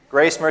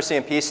Grace, mercy,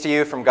 and peace to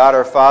you from God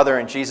our Father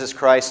and Jesus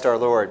Christ our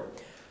Lord.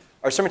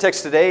 Our sermon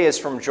text today is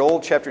from Joel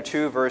chapter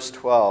 2, verse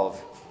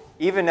 12.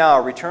 Even now,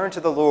 return to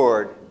the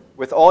Lord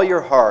with all your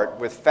heart,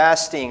 with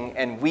fasting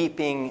and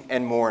weeping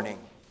and mourning.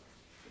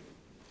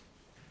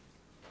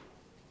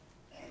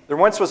 There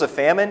once was a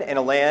famine in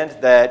a land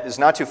that is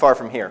not too far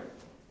from here.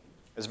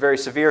 It was a very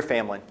severe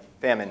famine.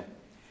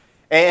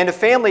 And a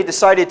family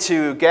decided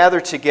to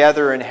gather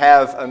together and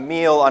have a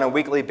meal on a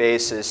weekly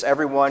basis.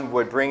 Everyone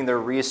would bring their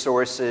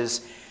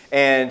resources,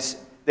 and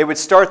they would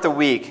start the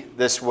week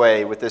this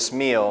way with this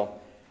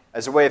meal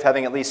as a way of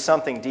having at least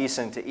something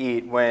decent to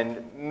eat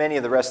when many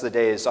of the rest of the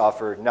days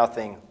offered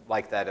nothing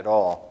like that at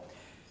all.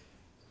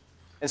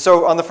 And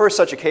so on the first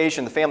such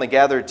occasion, the family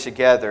gathered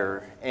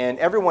together, and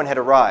everyone had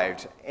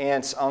arrived.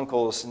 Aunts,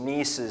 uncles,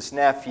 nieces,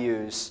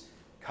 nephews,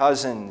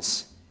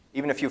 cousins,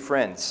 even a few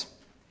friends.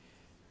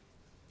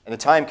 And the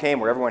time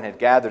came where everyone had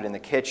gathered in the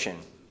kitchen,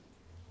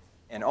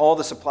 and all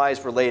the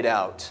supplies were laid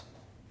out.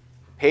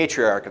 The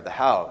patriarch of the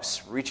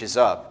house reaches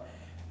up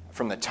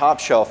from the top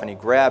shelf, and he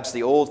grabs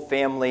the old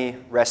family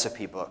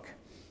recipe book,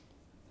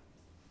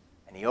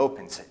 and he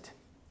opens it.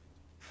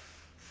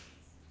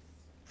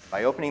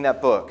 By opening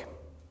that book,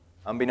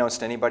 unbeknownst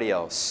to anybody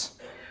else,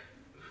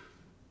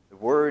 the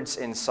words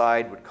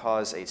inside would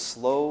cause a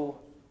slow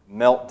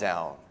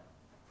meltdown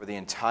for the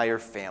entire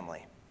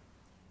family.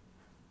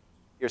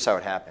 Here's how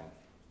it happened.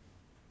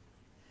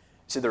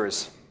 See, there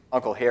was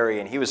Uncle Harry,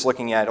 and he was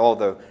looking at all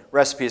the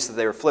recipes that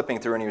they were flipping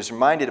through, and he was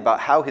reminded about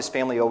how his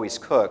family always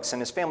cooks.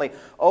 And his family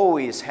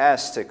always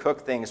has to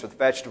cook things with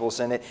vegetables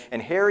in it,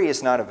 and Harry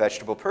is not a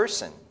vegetable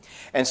person.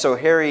 And so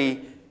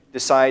Harry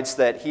decides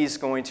that he's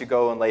going to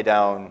go and lay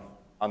down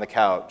on the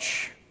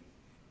couch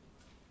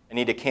and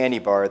eat a candy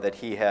bar that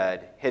he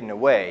had hidden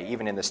away,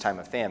 even in this time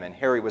of famine.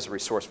 Harry was a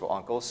resourceful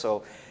uncle,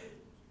 so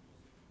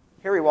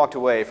Harry walked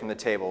away from the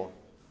table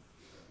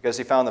because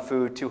he found the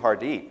food too hard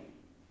to eat.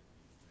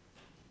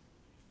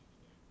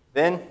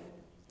 Then,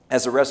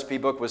 as the recipe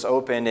book was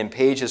opened and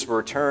pages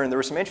were turned, there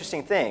were some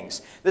interesting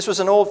things. This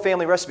was an old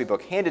family recipe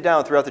book handed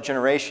down throughout the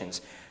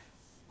generations.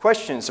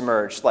 Questions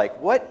emerged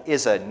like, what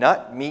is a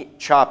nut meat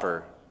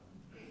chopper?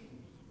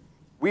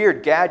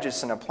 Weird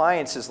gadgets and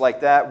appliances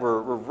like that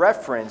were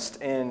referenced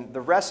in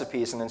the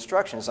recipes and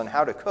instructions on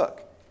how to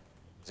cook.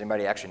 Does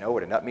anybody actually know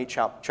what a nut meat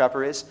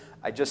chopper is?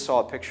 I just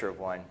saw a picture of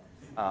one.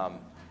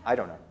 I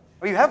don't know.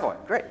 Oh, you have one.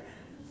 Great.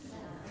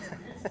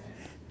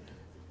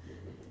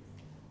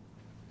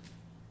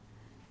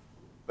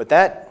 But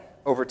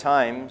that, over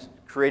time,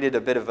 created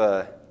a bit of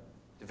a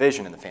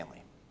division in the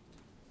family.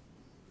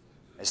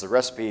 As the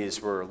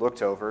recipes were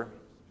looked over,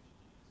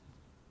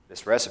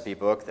 this recipe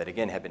book that,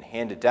 again, had been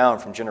handed down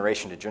from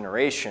generation to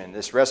generation,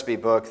 this recipe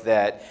book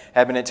that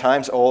had been at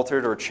times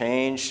altered or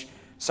changed,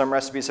 some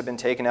recipes had been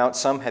taken out,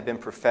 some had been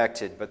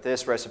perfected, but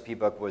this recipe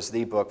book was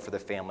the book for the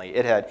family.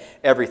 It had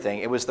everything.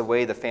 It was the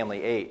way the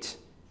family ate.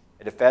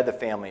 It had fed the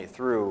family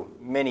through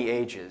many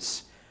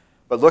ages.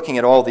 But looking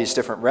at all these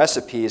different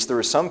recipes, there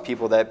were some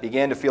people that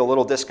began to feel a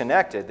little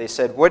disconnected. They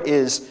said, what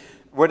is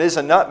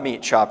a nut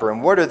meat chopper?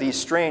 And what are these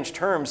strange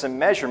terms and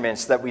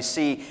measurements that we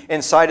see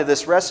inside of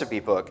this recipe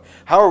book?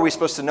 How are we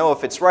supposed to know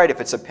if it's right, if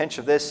it's a pinch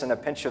of this and a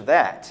pinch of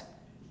that?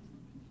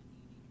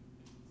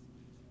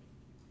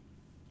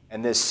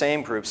 And this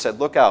same group said,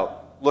 look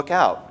out, look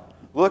out.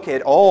 Look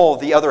at all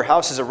the other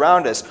houses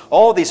around us.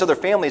 All these other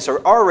families are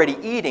already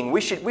eating.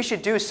 We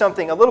should do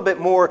something a little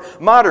bit more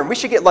modern. We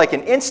should get like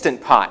an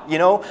Instant Pot,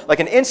 like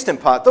an Instant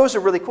Pot. Those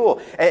are really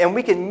cool. And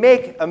we can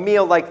make a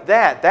meal like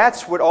that.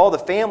 That's what all the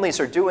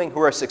families are doing who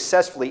are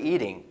successfully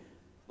eating.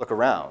 Look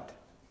around.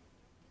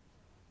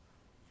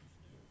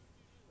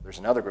 There's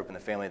another group in the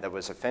family that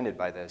was offended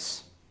by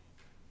this.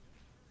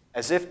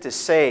 As if to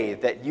say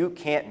that you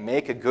can't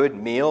make a good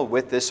meal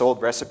with this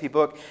old recipe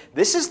book.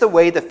 This is the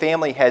way the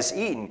family has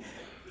eaten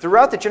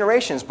throughout the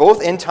generations,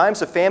 both in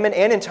times of famine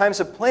and in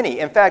times of plenty.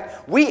 In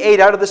fact, we ate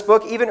out of this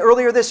book even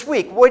earlier this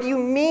week. What do you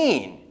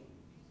mean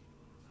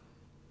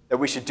that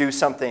we should do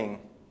something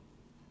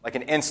like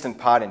an Instant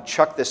Pot and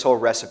chuck this whole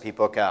recipe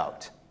book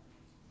out?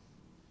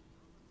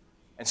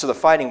 And so the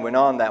fighting went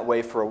on that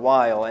way for a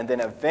while, and then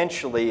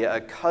eventually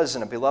a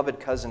cousin, a beloved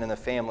cousin in the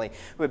family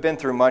who had been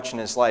through much in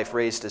his life,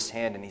 raised his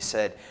hand and he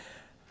said,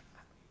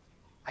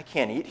 I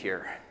can't eat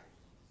here.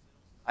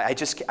 I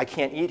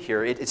can't eat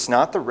here. It's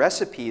not the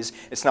recipes.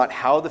 It's not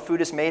how the food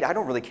is made. I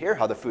don't really care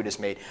how the food is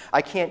made.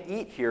 I can't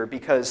eat here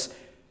because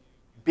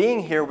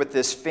being here with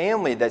this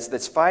family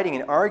that's fighting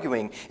and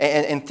arguing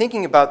and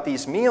thinking about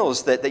these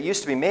meals that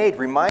used to be made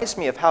reminds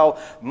me of how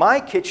my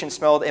kitchen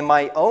smelled in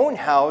my own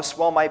house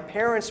while my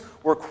parents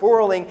were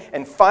quarreling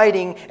and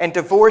fighting and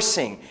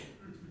divorcing.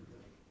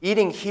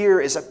 Eating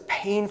here is a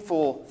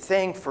painful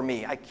thing for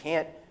me. I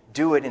can't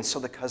do it, and so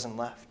the cousin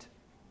left.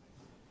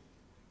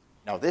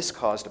 Now, this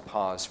caused a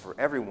pause for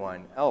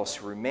everyone else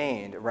who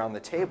remained around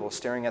the table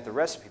staring at the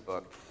recipe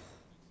book,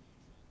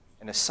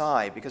 and a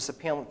sigh, because the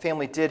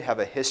family did have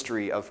a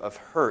history of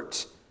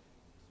hurt.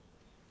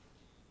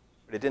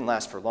 But it didn't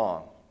last for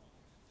long.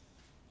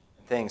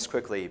 And things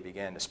quickly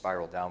began to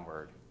spiral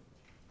downward.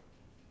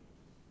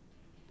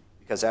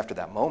 Because after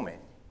that moment,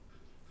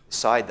 the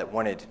side that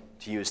wanted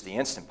to use the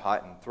Instant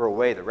Pot and throw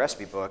away the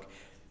recipe book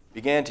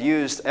began to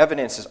use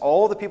evidence as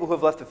all the people who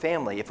have left the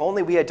family. If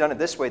only we had done it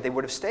this way, they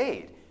would have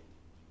stayed.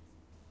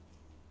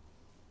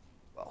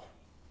 Well,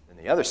 then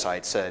the other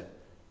side said,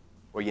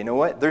 well, you know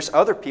what? There's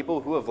other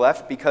people who have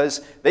left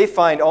because they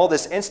find all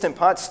this Instant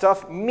Pot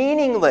stuff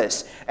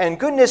meaningless. And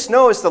goodness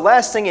knows the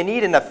last thing you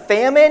need in a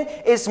famine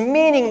is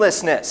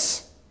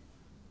meaninglessness.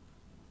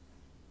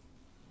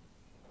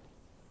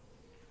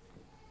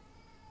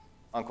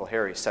 Uncle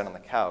Harry sat on the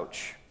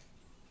couch,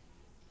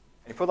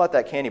 and he pulled out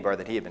that candy bar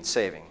that he had been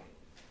saving.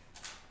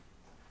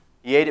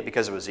 He ate it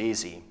because it was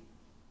easy,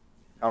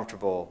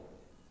 comfortable,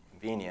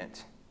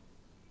 convenient.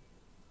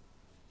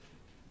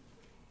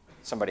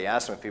 Somebody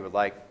asked him if he would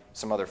like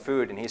some other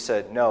food, and he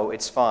said, no,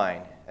 it's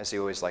fine, as he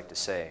always liked to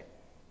say.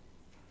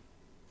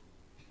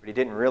 But he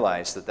didn't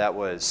realize that that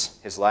was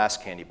his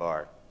last candy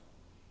bar.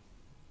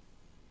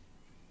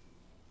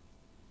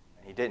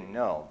 And he didn't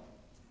know,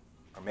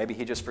 or maybe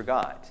he just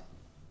forgot,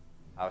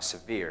 how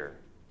severe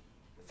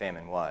the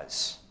famine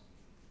was.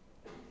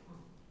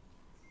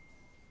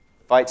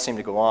 The fight seemed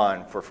to go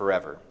on for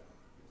forever.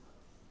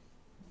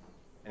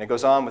 And it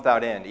goes on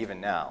without end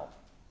even now.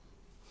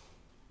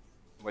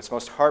 What's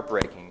most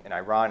heartbreaking and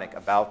ironic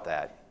about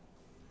that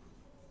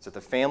is that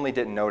the family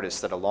didn't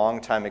notice that a long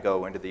time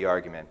ago into the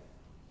argument,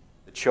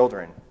 the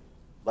children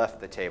left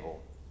the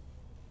table,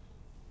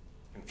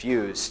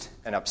 confused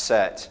and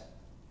upset,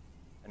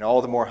 and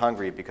all the more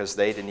hungry because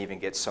they didn't even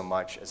get so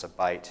much as a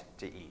bite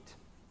to eat.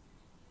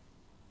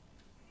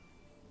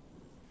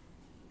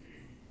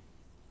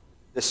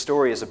 This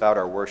story is about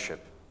our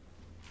worship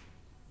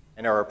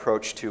and our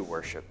approach to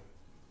worship.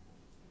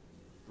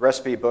 The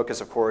recipe book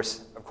is, of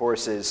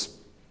course, is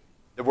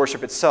the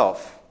worship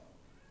itself,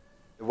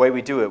 the way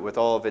we do it with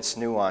all of its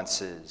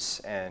nuances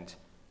and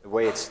the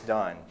way it's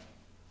done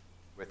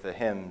with the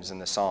hymns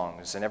and the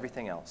songs and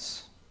everything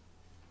else.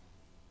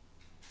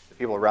 The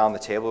people around the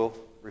table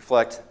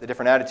reflect the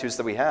different attitudes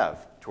that we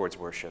have towards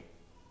worship.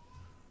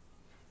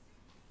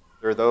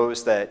 There are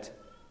those that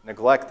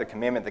neglect the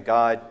commandment that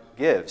God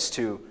gives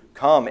to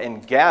come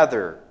and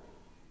gather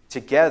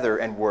together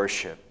and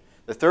worship.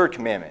 The third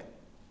commandment,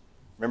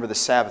 remember the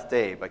Sabbath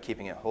day by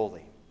keeping it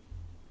holy.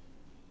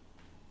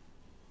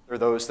 There are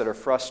those that are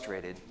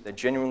frustrated, that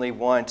genuinely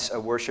want a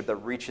worship that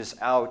reaches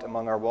out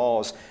among our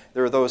walls.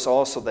 There are those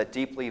also that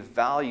deeply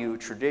value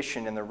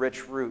tradition and the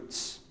rich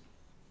roots.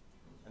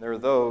 And there are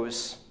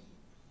those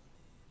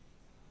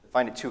that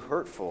find it too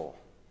hurtful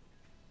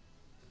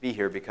to be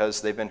here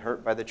because they've been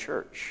hurt by the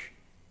church.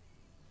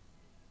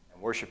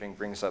 Worshiping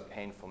brings up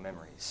painful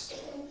memories.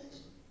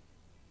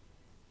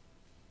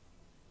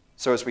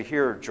 So as we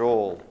hear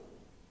Joel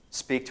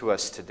speak to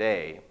us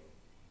today,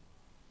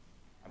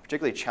 I'm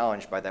particularly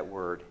challenged by that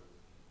word,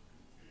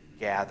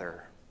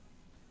 gather.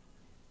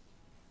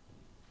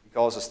 He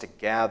calls us to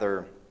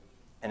gather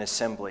in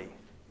assembly,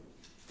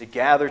 to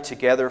gather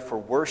together for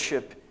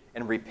worship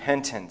and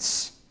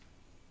repentance.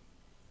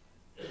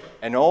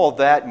 And all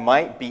that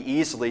might be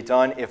easily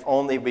done if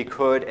only we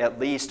could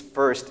at least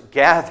first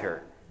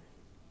gather.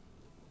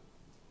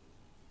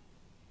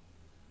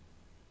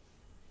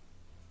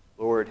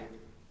 Lord,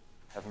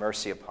 have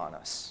mercy upon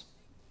us,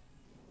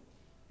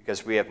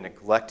 because we have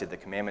neglected the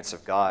commandments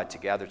of God to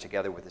gather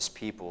together with His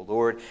people.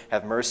 Lord,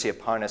 have mercy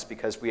upon us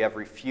because we have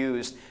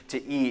refused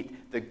to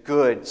eat the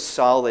good,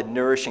 solid,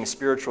 nourishing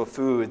spiritual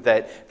food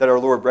that our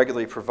Lord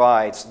regularly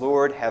provides.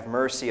 Lord, have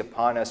mercy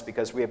upon us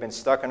because we have been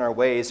stuck in our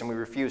ways and we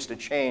refuse to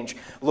change.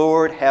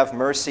 Lord, have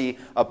mercy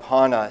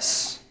upon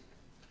us.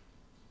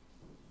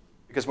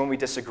 Because when we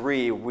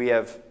disagree, we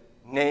have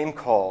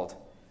name-called.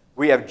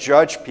 We have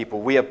judged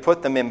people. We have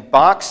put them in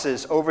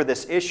boxes over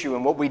this issue.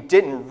 And what we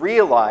didn't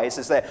realize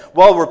is that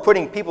while we're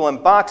putting people in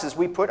boxes,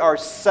 we put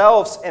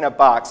ourselves in a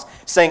box,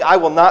 saying, I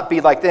will not be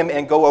like them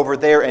and go over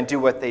there and do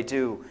what they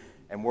do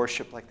and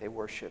worship like they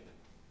worship.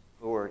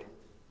 Lord,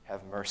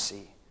 have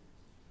mercy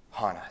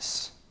upon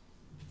us.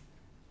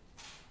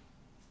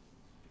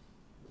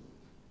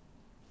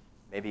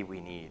 Maybe we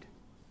need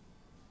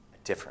a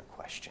different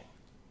question.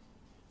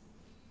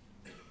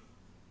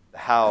 The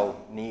how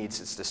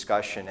needs its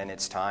discussion and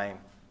its time.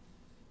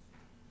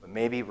 But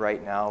maybe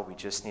right now we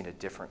just need a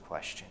different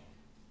question.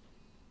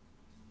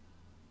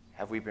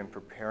 Have we been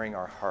preparing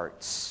our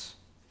hearts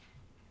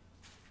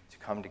to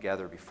come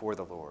together before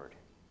the Lord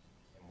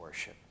and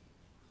worship?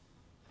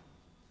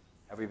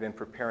 Have we been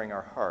preparing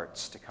our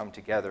hearts to come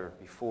together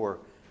before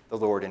the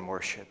Lord in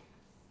worship?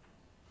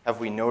 Have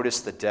we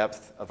noticed the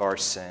depth of our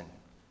sin,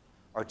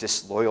 our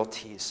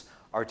disloyalties,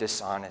 our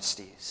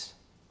dishonesty?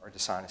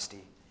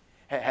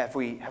 Have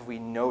we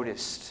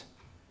noticed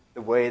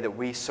the way that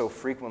we so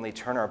frequently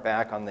turn our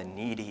back on the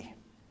needy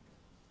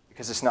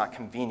because it's not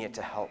convenient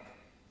to help?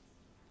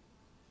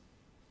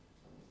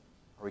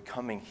 Are we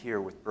coming here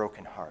with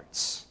broken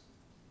hearts?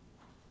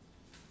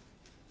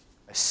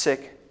 A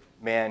sick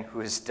man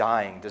who is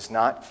dying does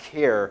not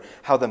care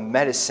how the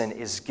medicine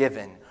is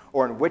given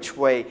or in which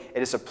way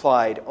it is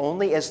applied,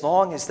 only as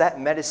long as that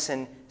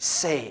medicine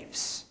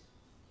saves.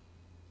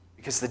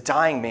 because the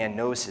dying man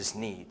knows his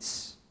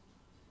needs.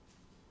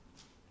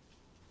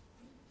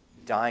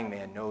 The dying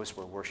man knows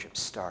where worship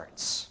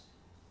starts.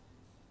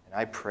 And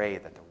I pray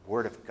that the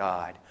Word of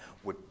God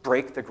would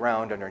break the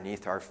ground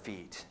underneath our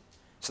feet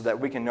so that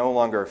we can no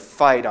longer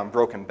fight on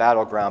broken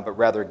battleground, but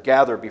rather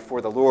gather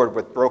before the Lord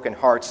with broken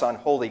hearts on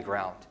holy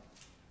ground.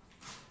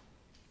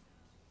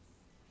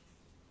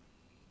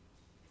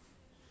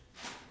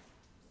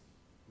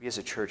 We as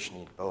a church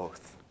need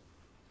both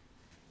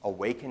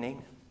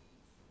awakening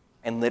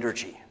and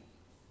liturgy.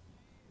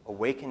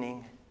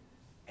 Awakening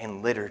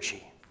and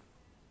liturgy.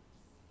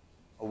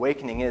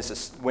 Awakening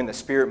is when the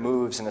Spirit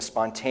moves in a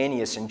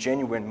spontaneous and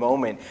genuine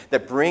moment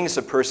that brings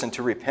a person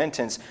to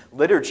repentance.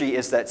 Liturgy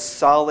is that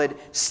solid,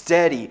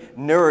 steady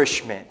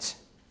nourishment.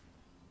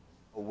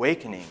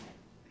 Awakening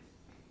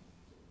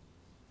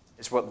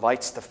is what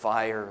lights the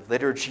fire.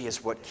 Liturgy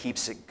is what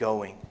keeps it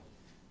going.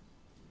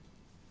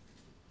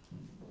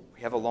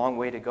 We have a long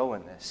way to go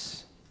in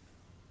this.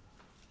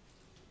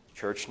 The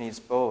church needs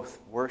both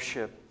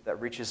worship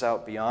that reaches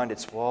out beyond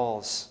its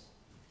walls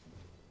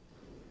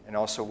and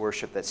also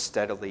worship that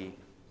steadily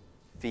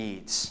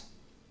feeds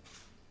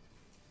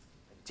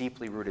a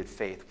deeply rooted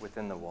faith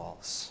within the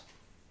walls.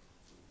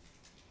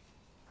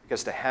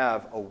 Because to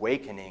have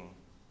awakening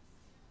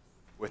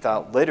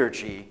without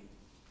liturgy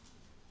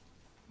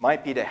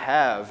might be to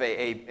have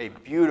a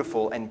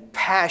beautiful and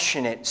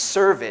passionate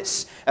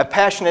service, a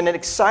passionate and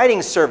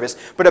exciting service,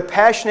 but a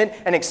passionate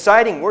and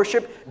exciting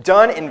worship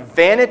done in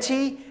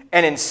vanity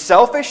and in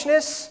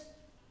selfishness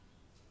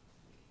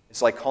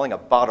is like calling a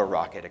bottle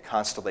rocket a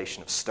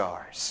constellation of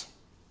stars.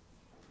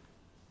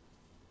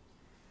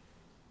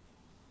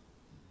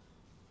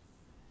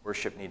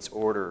 Worship needs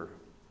order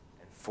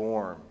and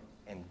form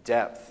and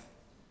depth.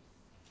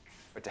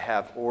 But to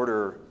have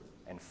order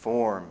and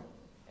form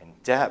and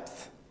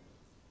depth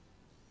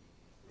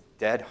with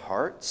dead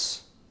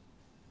hearts,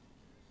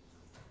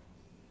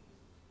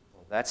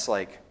 well, it's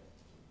like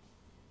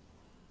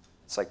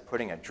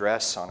putting a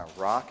dress on a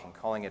rock and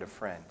calling it a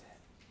friend.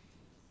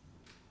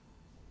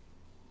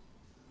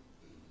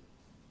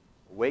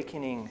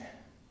 Awakening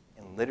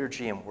and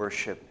liturgy and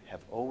worship have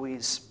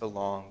always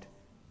belonged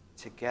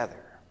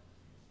together.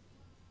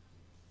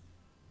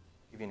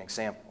 I'll give you an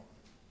example.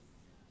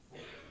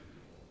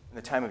 In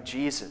the time of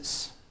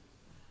Jesus,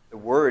 the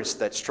words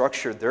that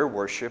structured their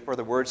worship are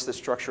the words that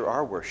structure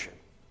our worship.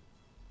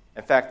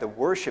 In fact, the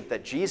worship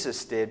that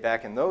Jesus did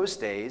back in those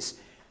days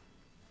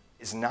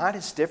is not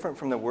as different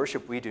from the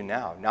worship we do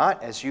now,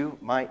 not as you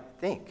might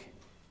think.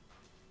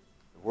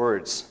 The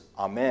words,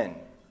 Amen,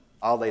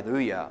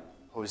 Alleluia,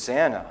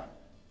 Hosanna,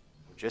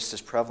 were just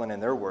as prevalent in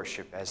their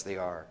worship as they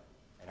are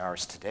in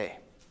ours today.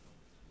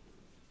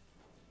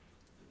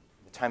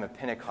 At the time of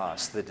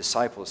Pentecost, the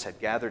disciples had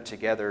gathered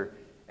together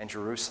in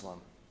Jerusalem.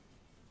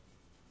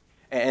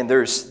 And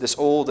there's this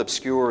old,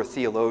 obscure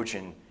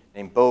theologian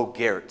named Bo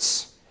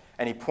Geertz,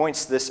 and he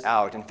points this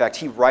out. In fact,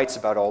 he writes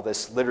about all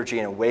this liturgy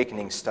and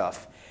awakening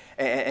stuff.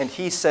 And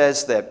he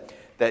says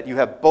that you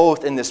have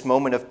both in this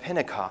moment of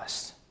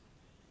Pentecost.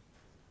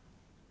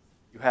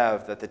 You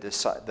have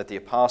that the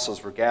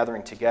apostles were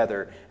gathering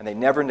together, and they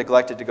never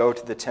neglected to go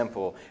to the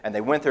temple, and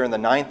they went there in the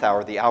 9th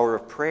hour, the hour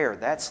of prayer.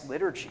 That's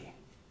liturgy.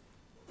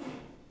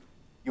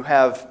 You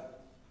have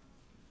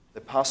the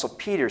apostle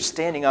Peter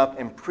standing up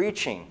and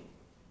preaching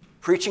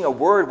a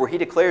word where he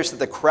declares that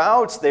the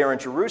crowds there in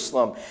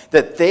Jerusalem,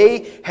 that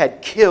they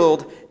had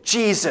killed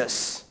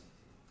Jesus.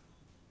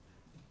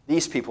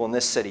 These people in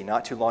this city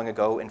not too long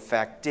ago, in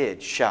fact,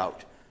 did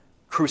shout,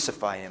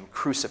 "Crucify him,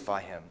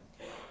 crucify him."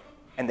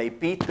 And they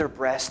beat their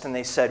breast and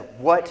they said,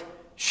 "What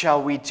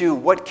shall we do?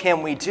 What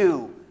can we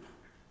do?"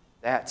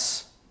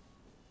 That's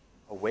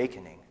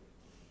awakening.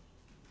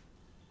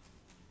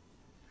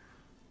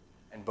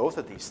 And both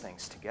of these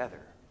things together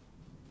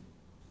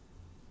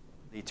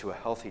lead to a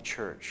healthy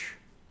church,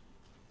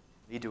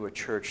 lead to a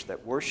church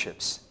that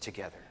worships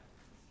together.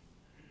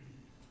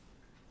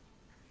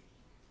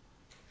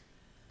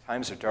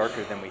 Times are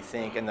darker than we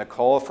think, and the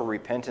call for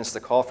repentance, the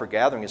call for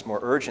gathering is more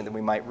urgent than we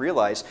might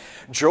realize.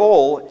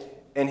 Joel,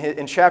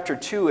 in chapter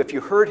 2, if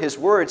you heard his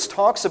words,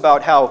 talks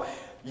about how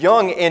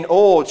young and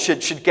old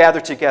should gather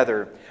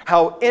together,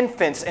 how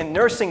infants and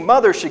nursing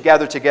mothers should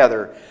gather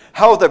together,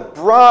 how the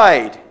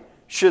bride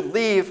should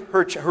leave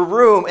her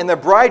room and the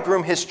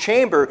bridegroom his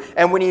chamber.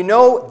 And when you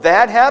know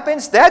that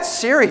happens, that's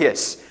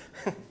serious.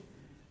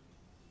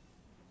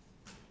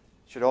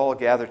 Should all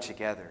gather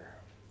together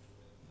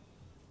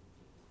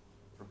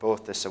for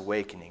both this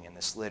awakening and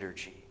this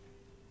liturgy,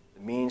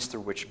 the means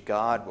through which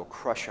God will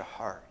crush a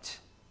heart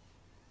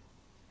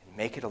and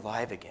make it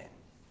alive again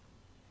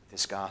with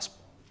his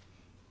gospel.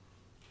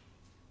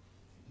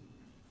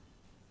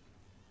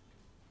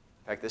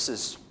 In fact, this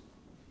is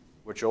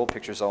what Joel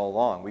pictures all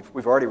along.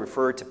 We've already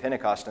referred to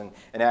Pentecost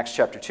in Acts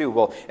chapter 2.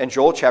 Well, in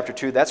Joel chapter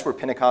 2, that's where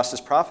Pentecost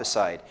is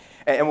prophesied.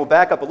 And we'll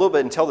back up a little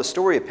bit and tell the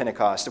story of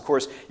Pentecost. Of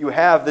course, you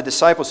have the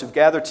disciples who've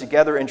gathered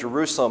together in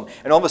Jerusalem,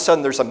 and all of a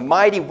sudden there's a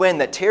mighty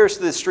wind that tears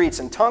through the streets,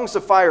 and tongues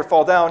of fire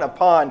fall down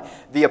upon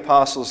the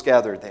apostles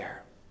gathered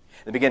there.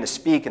 They begin to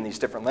speak in these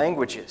different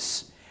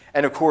languages.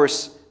 And of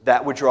course,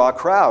 that would draw a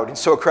crowd. And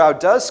so a crowd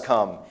does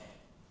come.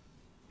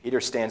 Peter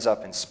stands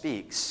up and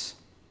speaks.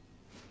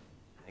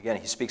 Again,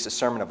 he speaks a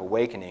sermon of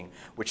awakening,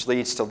 which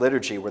leads to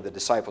liturgy where the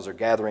disciples are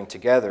gathering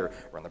together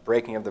around the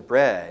breaking of the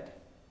bread,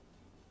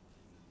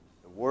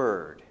 the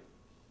word.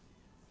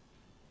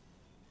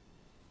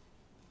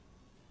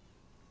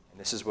 And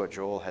this is what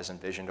Joel has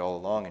envisioned all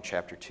along in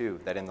chapter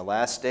 2, that in the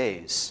last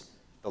days,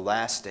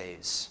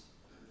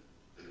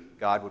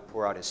 God would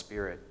pour out his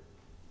Spirit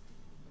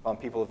upon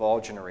people of all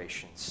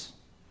generations,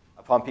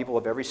 upon people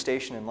of every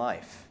station in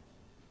life.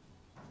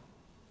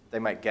 They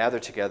might gather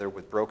together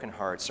with broken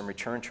hearts and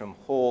return to him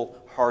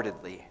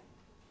wholeheartedly. He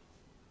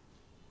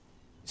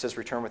says,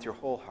 return with your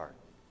whole heart,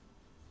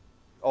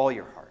 all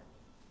your heart.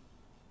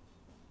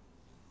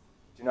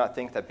 Do not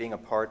think that being a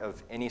part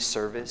of any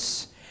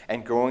service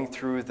and going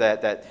through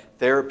that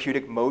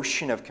therapeutic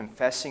motion of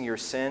confessing your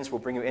sins will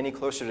bring you any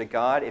closer to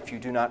God if you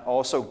do not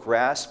also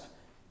grasp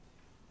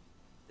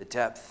the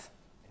depth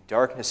and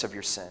darkness of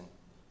your sin,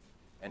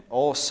 and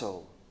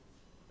also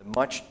the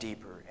much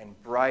deeper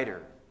and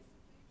brighter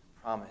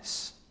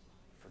promise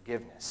of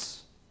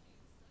forgiveness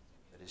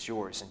that is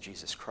yours in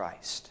Jesus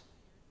Christ.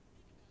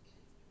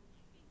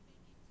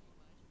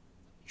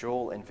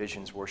 Joel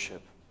envisions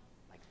worship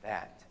like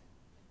that.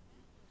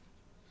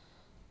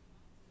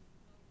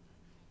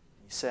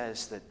 He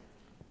says that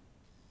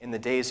in the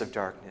days of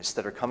darkness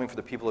that are coming for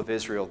the people of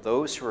Israel,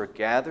 those who are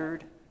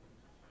gathered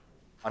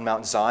on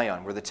Mount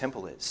Zion, where the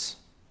temple is,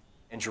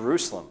 in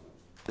Jerusalem,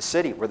 the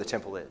city where the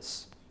temple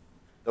is,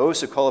 those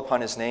who call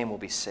upon his name will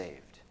be saved.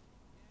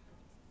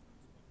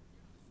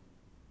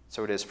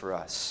 So it is for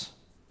us.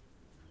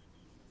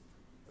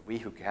 We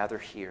who gather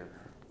here,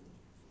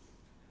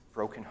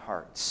 broken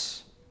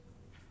hearts,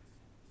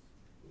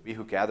 we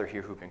who gather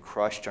here who've been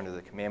crushed under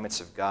the commandments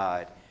of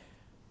God,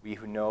 we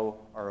who know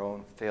our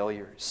own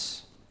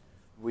failures,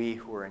 we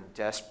who are in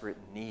desperate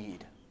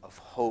need of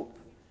hope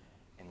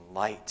and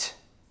light,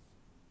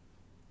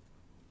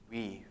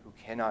 we who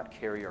cannot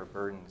carry our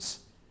burdens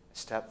a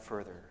step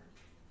further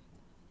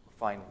will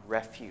find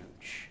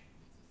refuge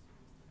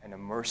in a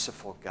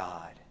merciful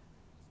God.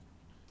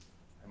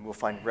 And we'll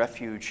find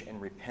refuge in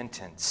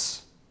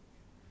repentance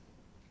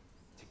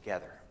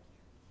together.